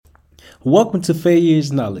Welcome to Failure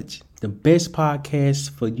is Knowledge, the best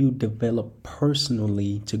podcast for you to develop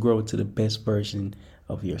personally to grow into the best version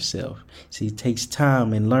of yourself. See, it takes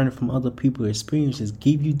time and learning from other people's experiences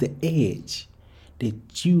give you the edge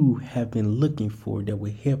that you have been looking for that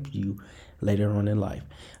will help you later on in life.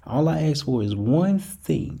 All I ask for is one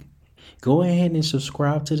thing. Go ahead and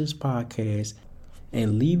subscribe to this podcast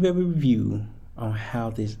and leave a review on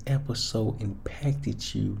how this episode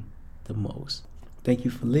impacted you the most. Thank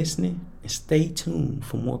you for listening and stay tuned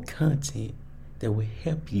for more content that will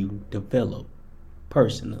help you develop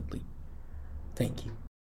personally. Thank you.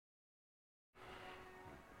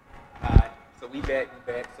 Alright, so we back.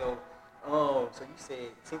 So you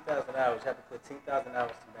said 10,000 hours. You have to put 10,000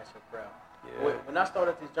 hours to match your crowd. Yeah. When I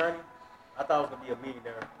started this journey, I thought I was gonna be a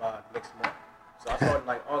millionaire by next month. So I started in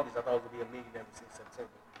like August. I thought I was gonna be a millionaire since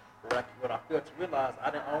September. But what I failed to realize,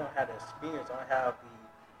 I don't have the experience. I don't have the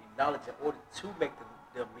knowledge in order to make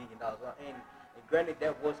the $1 million. And granted,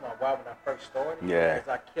 that was my why when I first started. Yeah. As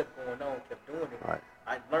I kept going on, kept doing it, Right.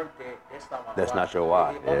 I learned that that's not my That's why. not your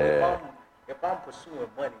why. If I'm pursuing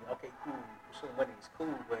money, okay, cool. Pursuing money is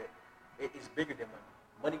cool, but it's bigger than money.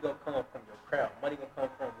 Money gonna come from your crowd. Money gonna come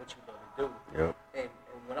from what you love to do. Yep. And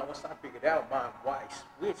once I figured out my why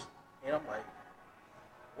switched, and I'm like,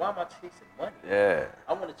 why am I chasing money? Yeah.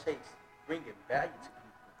 I want to chase bringing value to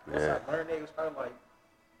people. Once I learned that, it was kind of like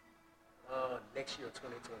next year,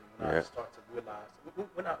 2020, when I start to realize.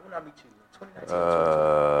 When I meet you, 2019 or 2020?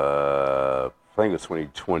 I think it was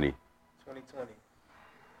 2020. 2020.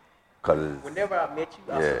 Cause Whenever I met you,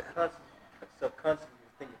 I subconsciously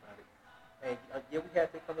was thinking about it. And we had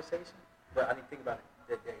that conversation, but I didn't think about it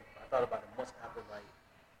that day. I thought about it months after, like,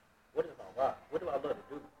 what is my why? What do I love to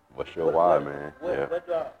do? what's your why, man?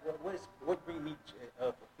 What brings me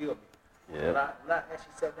fulfillment? Yeah. When I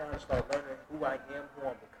actually sat down and started learning who I am, who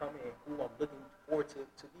I'm becoming, and who I'm looking forward to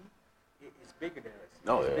be, it's bigger than us.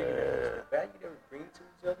 No, It's bigger than us. The value that we bring to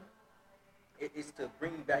each other, it's to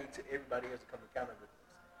bring value to everybody else to come encounter with us.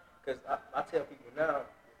 Because I tell people now,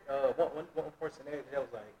 one person there that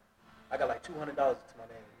was like, I got like $200 to my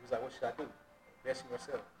name. He was like, what should I do? Invest in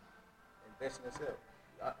yourself. Invest in yourself.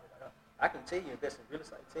 I can tell you invest in real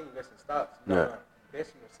estate. I can tell you invest in stocks. You don't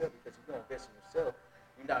invest in yourself, because if you don't invest in yourself,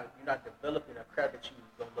 you're not developing a crowd that you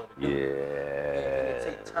don't love to do. And it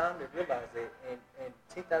takes time to realize that. And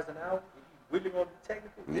 10,000 hours, if you really want to be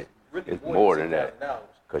technical, it's more than that.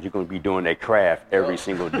 Because you're going to be doing that craft every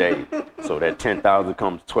single day. So that 10,000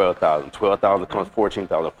 comes 12,000. 12,000 comes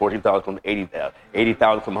 14,000. 14,000 comes 80,000.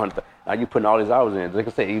 80,000 comes 100,000. Now you're putting all these hours in. Like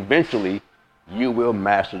I said, eventually you will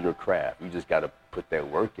master your craft. You just got to put that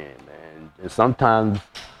work in, man. And sometimes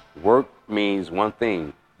work means one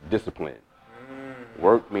thing: discipline.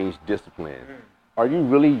 Work means discipline. Are you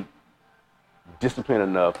really disciplined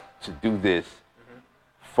enough to do this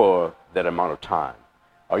for that amount of time?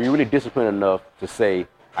 Are you really disciplined enough to say,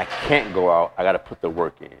 I can't go out, I got to put the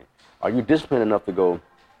work in? Are you disciplined enough to go,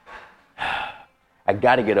 I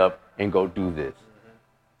got to get up and go do this?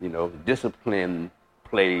 You know, discipline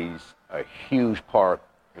plays a huge part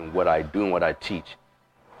in what I do and what I teach,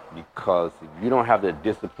 because if you don't have the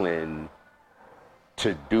discipline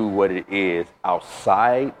to do what it is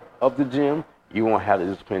outside of the gym, you won't have the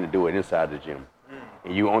discipline to do it inside the gym.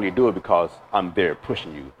 And you only do it because I'm there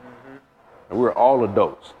pushing you. And we're all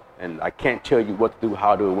adults, and I can't tell you what to do,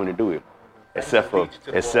 how to do it, when to do it, except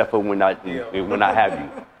for when I have you.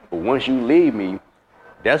 But once you leave me,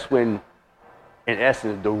 that's when, in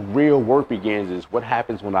essence, the real work begins. Is what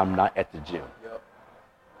happens when I'm not at the gym.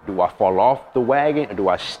 Do I fall off the wagon, or do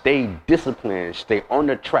I stay disciplined, stay on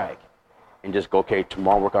the track, and just go, okay,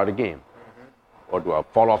 tomorrow work out again? Or do I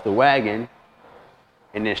fall off the wagon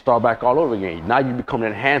and then start back all over again? Now you become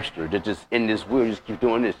a hamster that's just in this wheel, you just keep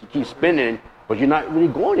doing this. You keep spinning, but you're not really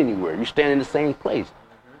going anywhere. You're staying in the same place.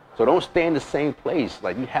 So don't stay in the same place.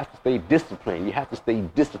 Like, you have to stay disciplined. You have to stay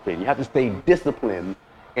disciplined. You have to stay disciplined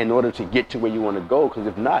in order to get to where you want to go. Because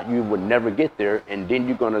if not, you would never get there. And then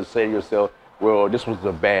you're going to say to yourself, well, this was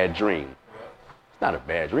a bad dream. It's not a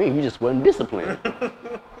bad dream. You just wasn't disciplined.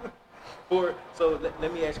 So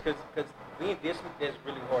let me ask, because being disciplined is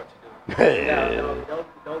really hard to do. Now,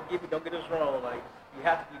 don't get us wrong. Like, you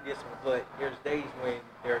have to be disciplined, but there's days when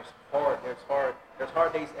there's hard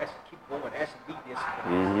days to actually keep going, actually be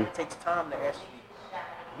disciplined. It takes time to actually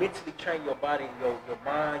mentally train your body, your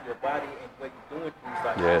mind, your body, and what you're doing things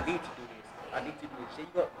like, I need to do this. I need to do this.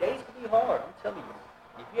 So days can be hard. I'm telling you.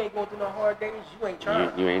 If you ain't going through no hard days, you ain't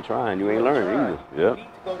trying. You ain't trying. You ain't learning either. You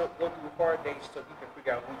need to go through hard days so you can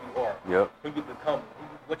figure out who you are. Who you become,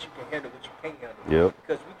 what you can handle, what you can't handle.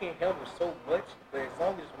 Because we can handle so much, but as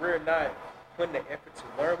long as we're not putting the effort to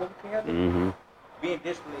learn what we can handle, being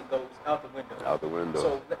disciplined goes out the window. Out the window.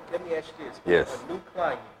 So let me ask you this. Yes. A new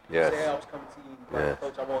client. Yes. Say I was coming to you, like,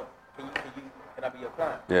 Coach, can I be your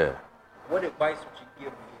client? Yeah. What advice would you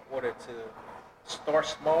give me in order to start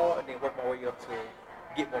small and then work my way up to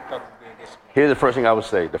get more comfortable being disciplined? Here's the first thing I would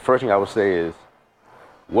say. The first thing I would say is,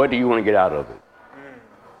 what do you want to get out of it?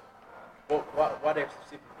 Well, why that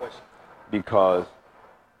specific question? Because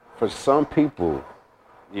for some people,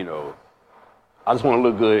 you know, I just want to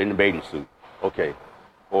look good in the bathing suit. Okay.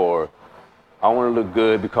 Or I want to look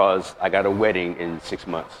good because I got a wedding in 6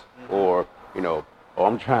 months. Or, you know,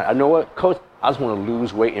 I know what, Coach, I just want to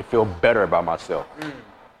lose weight and feel better about myself.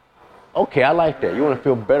 Okay, I like that. You want to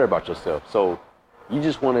feel better about yourself. So you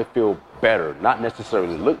just want to feel better, not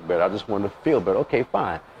necessarily look better. I just want to feel better. Okay,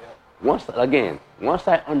 fine. Once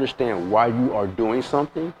I understand why you are doing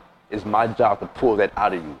something, it's my job to pull that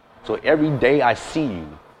out of you. So every day I see you,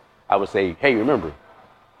 I would say, hey, remember,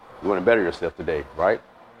 you want to better yourself today, right?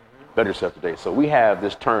 Better yourself today. So we have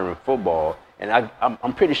this term in football, and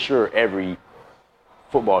I'm pretty sure every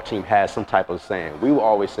football team has some type of saying. We will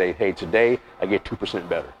always say, hey, today I get 2%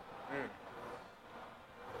 better.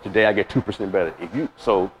 Today I get 2% better.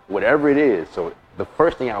 So whatever it is, so the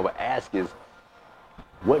first thing I would ask is,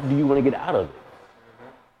 what do you want to get out of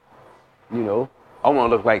it? You know, I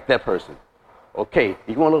want to look like that person. Okay,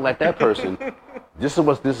 you want to look like that person, this is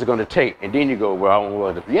what this is going to take. And then you go, well, I don't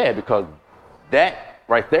want to, yeah, because that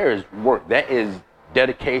right there is work. That is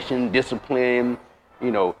dedication, discipline,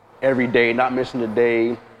 you know, every day, not missing a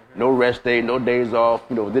day, no rest day, no days off,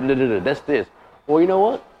 you know, that's this. Or you know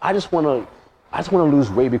what? I just want to lose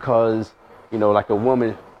weight because, you know, like a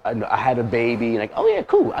woman, I had a baby, like, oh yeah,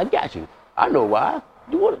 cool, I got you. I know why.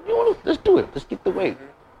 You want to, let's do it. Let's get the weight.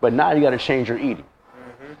 But now you got to change your eating.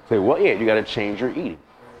 Say, well, yeah, you got to change your eating.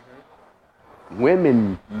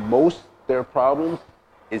 Women, most their problems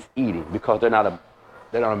is eating because they're not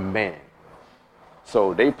a man.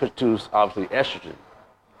 So they produce obviously estrogen,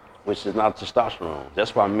 which is not testosterone.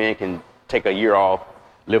 That's why men can take a year off,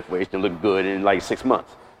 lift weights, and look good in like 6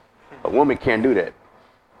 months. A woman can't do that.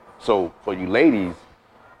 So for you ladies,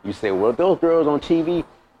 you say, well, those girls on TV,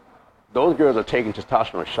 those girls are taking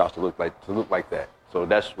testosterone shots to look like that. So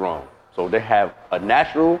that's wrong. So they have a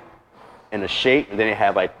natural and a shape, and then they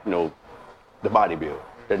have like, you know, the body build.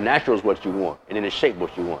 The natural is what you want, and then the shape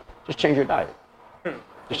what you want. Just change your diet.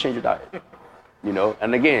 Just change your diet. You know,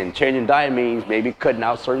 and again, changing diet means maybe cutting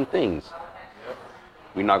out certain things.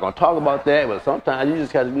 We're not gonna talk about that, but sometimes you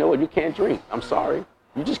just gotta, you know what, you can't drink. I'm sorry.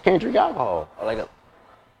 You just can't drink alcohol.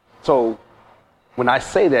 So when I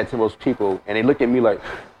say that to most people, and they look at me like,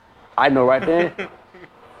 I know right then,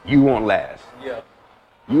 you won't last. Yeah.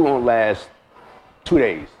 You won't last 2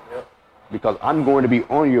 days. Yep. Because I'm going to be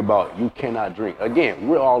on you about you cannot drink. Again,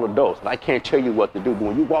 we're all adults, and I can't tell you what to do. But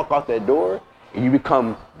when you walk out that door and you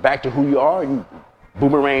become back to who you are, you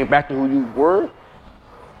boomerang back to who you were,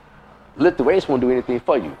 lift the weights won't do anything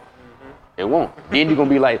for you. It won't. Then you're gonna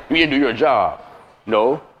be like, you didn't do your job.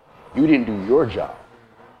 No, you didn't do your job.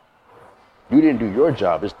 You didn't do your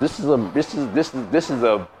job. This is a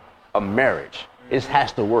marriage. It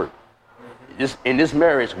has to work. In this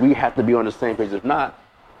marriage, we have to be on the same page. If not,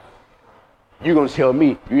 you're gonna tell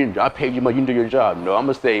me, I paid you money, you didn't do your job. No, I'm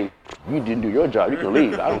gonna say, you didn't do your job, you can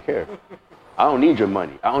leave. I don't care. I don't need your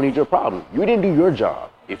money. I don't need your problem. You didn't do your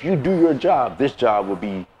job. If you do your job, this job will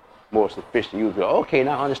be more sufficient. You'll go, okay,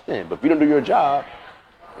 now I understand. But if you don't do your job,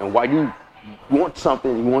 and while you want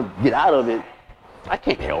something, you want to get out of it, I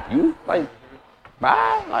can't help you. Like,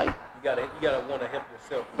 bye. Like, you gotta want to help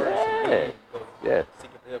yourself first. Yeah.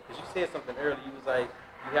 Seek help. Because you said something earlier. You was like,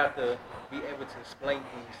 you have to be able to explain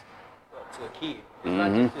things to a kid. It's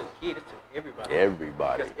not just to a kid, it's to everybody.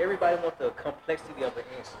 Everybody. Because everybody wants the complexity of an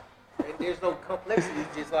answer. And there's no complexity,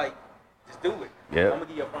 it's just like, just do it. Yeah. I'm going to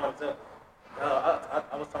give you a prime example.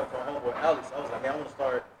 I was talking to my homeboy, Alex. I was like, man, I want to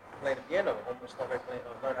start playing the piano. I want to start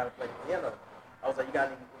learn how to play the piano. I was like, you got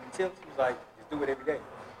any tips? He was like, just do it every day.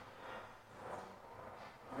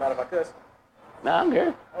 You mind if I cuss? Nah, I'm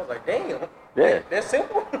here. I was like, damn. Yeah. That's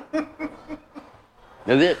simple.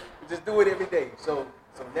 That's it. Just do it every day. So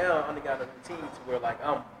now I got a routine to where like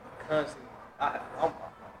I'm constantly,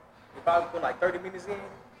 if I put like 30 minutes in,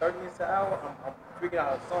 30 minutes to an hour, I'm figuring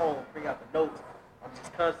out a song, figuring out the notes. I'm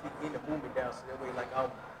just constantly getting the movement down so that way like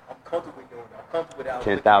I'm comfortable with doing it. I'm comfortable with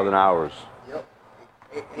 10,000 hours. Yep.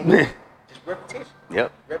 And just repetition.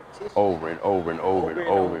 Yep. Repetition. Over and over and over and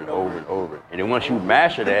over and over and over. And then once you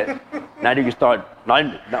master that, now you can start.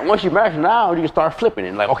 Now once you master now, you can start flipping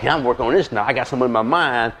it. Like, okay, I'm working on this now. I got something in my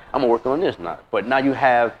mind. I'm gonna work on this now. But now you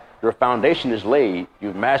have your foundation is laid.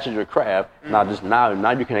 You've mastered your craft. Now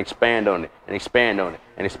you can expand on it and expand on it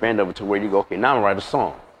and expand over to where you go, okay, now I'm gonna write a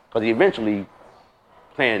song. Because eventually,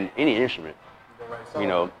 playing any instrument, you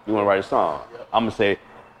want to write a song. Yep. I'm gonna say,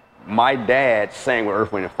 my dad sang with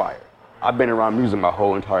Earth, Wind and Fire. I've been around music my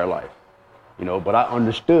whole entire life, but I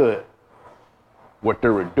understood what they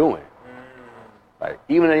were doing. Like,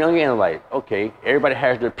 even at a young age, like, okay, everybody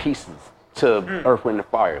has their pieces to Earth, Wind and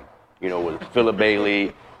Fire. With Philip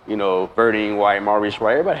Bailey, Verdine White, Maurice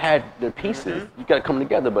White, everybody had their pieces. You gotta come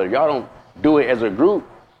together, but if y'all don't do it as a group,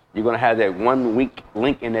 you're gonna have that one weak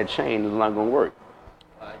link in that chain. It's not gonna work.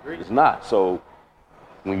 I agree. It's not. So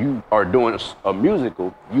when you are doing a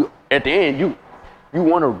musical, at the end you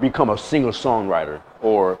want to become a singer songwriter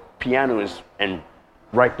or pianist and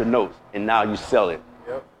write the notes, and now you sell it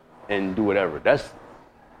and do whatever. That's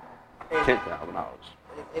 $10,000.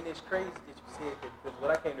 And it's crazy that you said that, because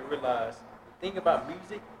what I came to realize, the thing about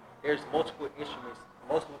music, there's multiple instruments,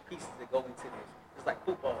 multiple pieces that go into this. It's like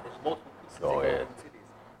football, there's multiple pieces that go into this.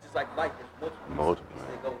 Just like life, there's multiple pieces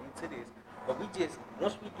that go into this. But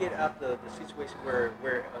once we get out the situation where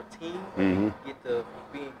we're a team, get to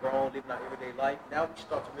being grown, living our everyday life, now we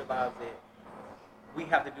start to realize that we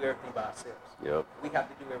have to do everything by ourselves. Yep. We have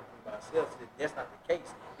to do everything by ourselves. That's not the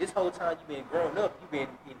case. This whole time you've been growing up, you've been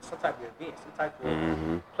in some type of event, some type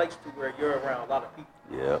of place to where you're around a lot of people.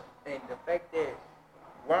 Yep. And the fact that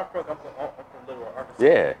where I'm from Little Rock, Arkansas.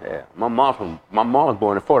 Yeah. My mom was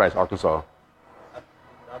born in Fordyce, Arkansas.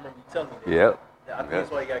 I remember you telling me that. Yep. I think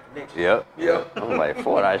that's why you got a connection. Yep. I'm like,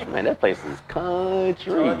 Fordyce, man, that place is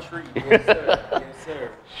country. Yes, sir. Yes,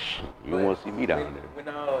 sir. You want to see me down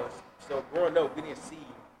there. So growing up, we didn't see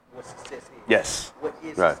what success is. Yes. What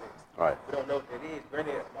is right. success? Right. We don't know what that is.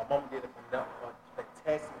 Granted, my mom did a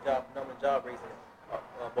fantastic job raising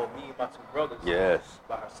both me and my two brothers. Yes.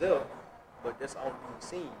 By herself. But that's the only thing we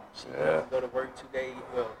seen. She would go to work 2, 3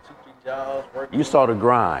 jobs. You saw the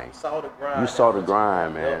grind. You saw the grind. You saw the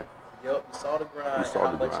grind, man. Yep, you saw the grind. You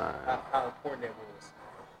saw the grind. How important that was.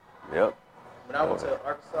 Yep. When I went to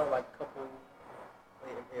Arkansas, like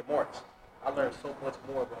in March, I learned so much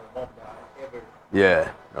more about my mom than I ever.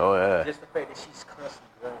 Yeah. Oh yeah. Just the fact that she's constantly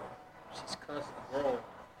growing. She's constantly growing.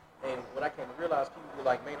 And what I came to realize, people were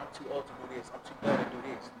like, man, I'm too old to do this. I'm too young to do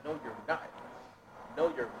this. No, you're not.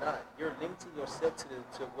 No, you're not. You're limiting yourself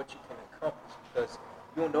to what you can accomplish because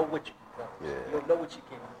you don't know what you can accomplish. Yeah. You don't know what you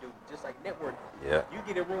can do. Just like networking. Yeah. You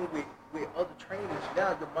get in a room with other trainers,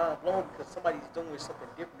 now your mind blown because somebody's doing something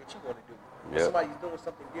different that you want to do. Yeah. Somebody's doing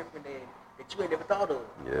something different that you ain't never thought of.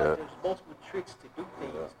 Yeah. Like there's multiple tricks to do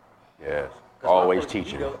things. Yes. Always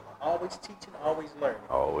teaching. Always teaching, always learning.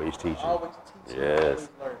 Always teaching. Always teaching, yes. always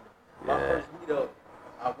learning. My first meetup,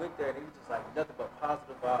 I went there and it was just like nothing but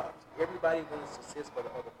positive vibes. Everybody wants success for the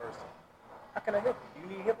other person. How can I help you? Do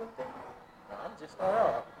you need help with anything? No, I'm just starting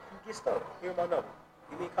out. You get started. Here's my number.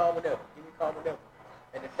 Give me a call whenever.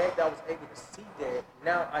 And the fact that I was able to see that,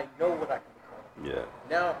 now I know what I can become. Yeah.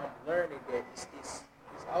 Now I'm learning that it's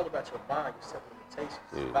all about your mind, your self-limitations.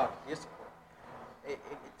 It's about discipline. It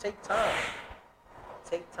takes time.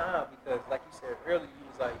 Take time because, like you said earlier, you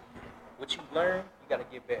was like, what you learn, you got to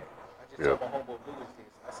get back. I just told my homeboy Lewis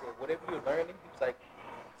this. I said, whatever you're learning, he was like,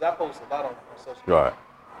 because I post a lot on social media. Right.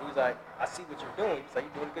 He was like, I see what you're doing. He was like,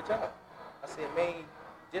 you're doing a good job. I said, man,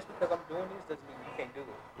 just because I'm doing this doesn't mean you can't do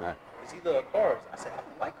it. Right. Because he loves cars. I said, I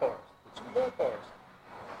don't like cars, but you love cars.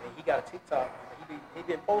 And he got a TikTok. He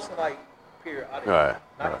been posting like periodically,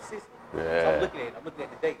 not consistent. Yeah. So I'm looking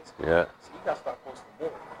at the dates. Yeah. So you got to start posting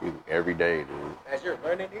more. Every day, dude. As you're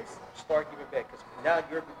learning this, start giving back. Because now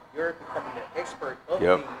you're becoming an expert of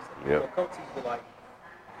things. And you're going to come to you like,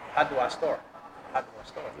 how do I start?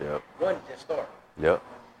 Yep. One, just start. Yep.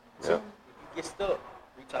 Two, if you get stuck,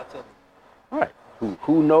 reach out to me. All right.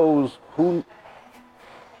 Who knows?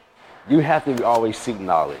 You have to always seek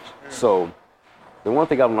knowledge. So the one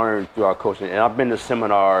thing I've learned throughout coaching, and I've been to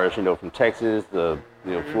seminars, from Texas to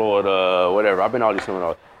Florida, whatever. I've been to all these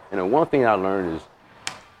seminars. And the one thing I learned is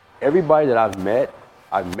everybody that I've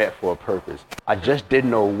met for a purpose. I just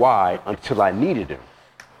didn't know why until I needed them.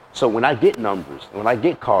 So when I get numbers, when I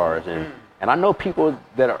get cars, and I know people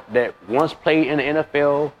that once played in the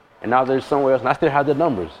NFL and now they're somewhere else, and I still have the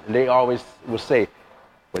numbers, and they always will say,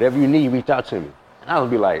 whatever you need, reach out to me. And I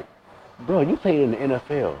would be like, bro, you played in the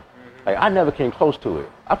NFL. Like, I never came close to it.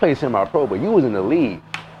 I played semi-pro, but you was in the league.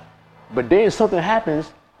 But then something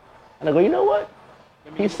happens, and I go, you know what?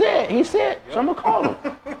 He said, so I'm gonna call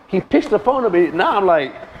him. He picks the phone up, and now I'm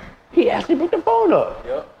like, he actually picked the phone up.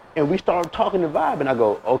 Yep. And we started talking the vibe, and I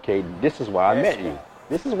go, okay, this is why I met you.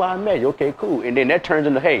 This is why I met you. Okay, cool. And then that turns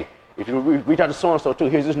into, hey, if you reach out to so-and-so too,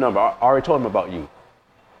 here's this number. I already told him about you.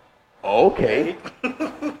 Okay.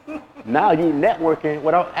 Now you networking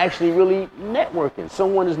without actually really networking.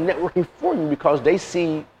 Someone is networking for you because they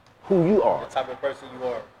see who you are. The type of person you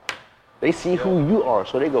are. They see who you are.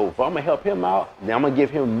 So they go, if I'm gonna help him out, then I'm gonna give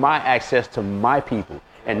him my access to my people.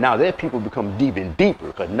 And now their people become even deeper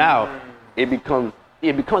because now it becomes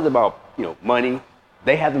about, money.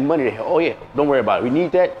 They have the money to help. Oh yeah, don't worry about it. We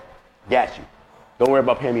need that. Got you. Don't worry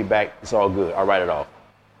about paying me back. It's all good. I'll write it off.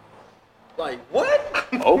 Like what?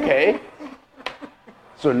 Okay.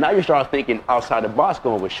 So now you start thinking outside the box,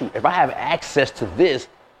 going, well, shoot, if I have access to this,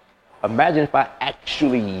 imagine if I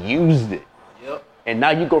actually used it. Yep. And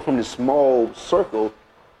now you go from this small circle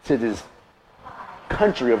to this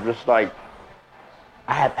country of just like,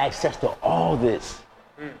 I have access to all this.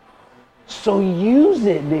 So use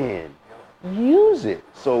it then. Use it.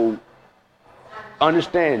 So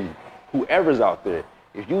understand, whoever's out there,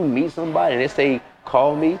 if you meet somebody and they say,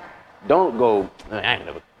 call me, don't go, I ain't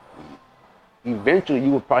never. Eventually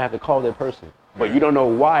you will probably have to call that person. But you don't know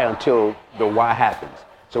why until the why happens.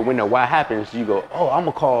 So when the why happens, you go, oh, I'm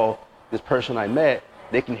gonna call this person I met.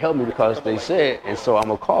 They can help me because they said, and so I'm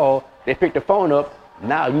gonna call. They pick the phone up.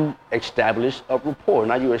 Now you establish a rapport.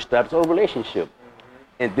 Now you establish a relationship.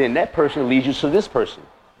 And then that person leads you to this person.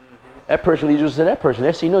 That person leads you to that person.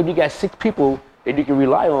 Next thing you know, you got 6 people that you can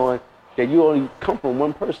rely on that you only come from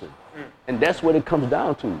one person. And that's what it comes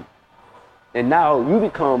down to. And now you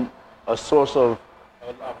become a source of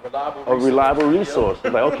a reliable resource.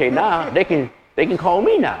 Like, okay, now they can call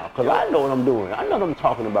me now because I know what I'm doing. I know what I'm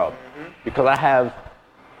talking about because I have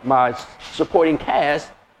my supporting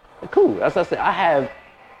cast. Cool. As I said, I have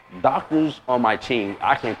doctors on my team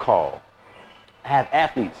I can call. I have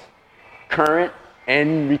athletes, current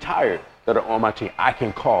and retired, that are on my team I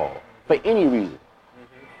can call for any reason,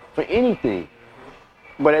 for anything.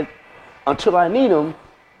 But until I need them,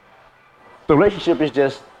 the relationship is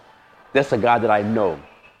just, that's a guy that I know.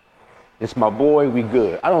 It's my boy, we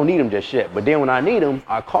good. I don't need him just yet. But then when I need him,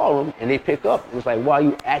 I call them and they pick up. It's like, wow,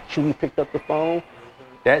 you actually picked up the phone?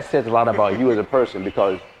 That says a lot about you as a person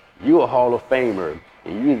because you're a Hall of Famer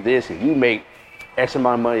and you this and you make X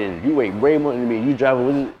amount of money and you make way more than me. You driving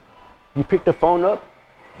with it. You pick the phone up,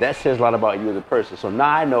 that says a lot about you as a person. So now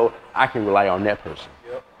I know I can rely on that person.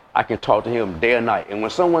 Yep. I can talk to him day or night. And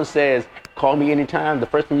when someone says, call me anytime, the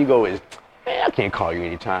first thing you go is, man, I can't call you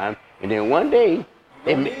anytime. And then one day,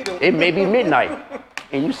 it may be midnight.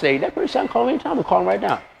 And you say, that person, I can call me anytime, I'm calling right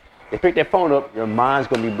now. They pick that phone up, your mind's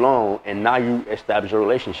gonna be blown, and now you establish a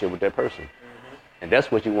relationship with that person. And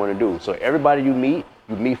that's what you wanna do. So everybody you meet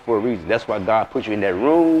for a reason. That's why God put you in that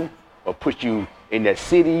room, or put you in that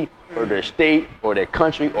city, or that state, or that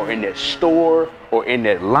country, or in that store, or in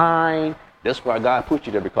that line. That's why God put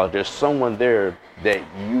you there, because there's someone there that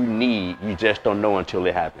you need, you just don't know until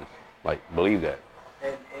it happens. Like, believe that.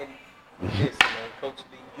 And listen, man, Coach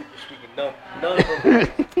Lee, you were speaking none of them,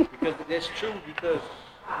 because that's true. Because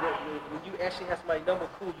when you actually have somebody's number,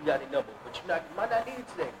 cool, you got their number, but you might not need it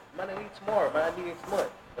today, you might not need it tomorrow, you might not need it next month.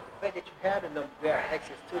 But the fact that you have the number, you have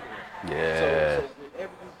access to them. Yeah. So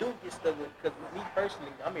whenever you do get stuff with, because me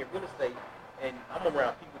personally, I'm in real estate, and I'm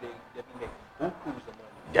around people that be making bukus of money.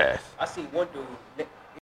 Yes. I see one dude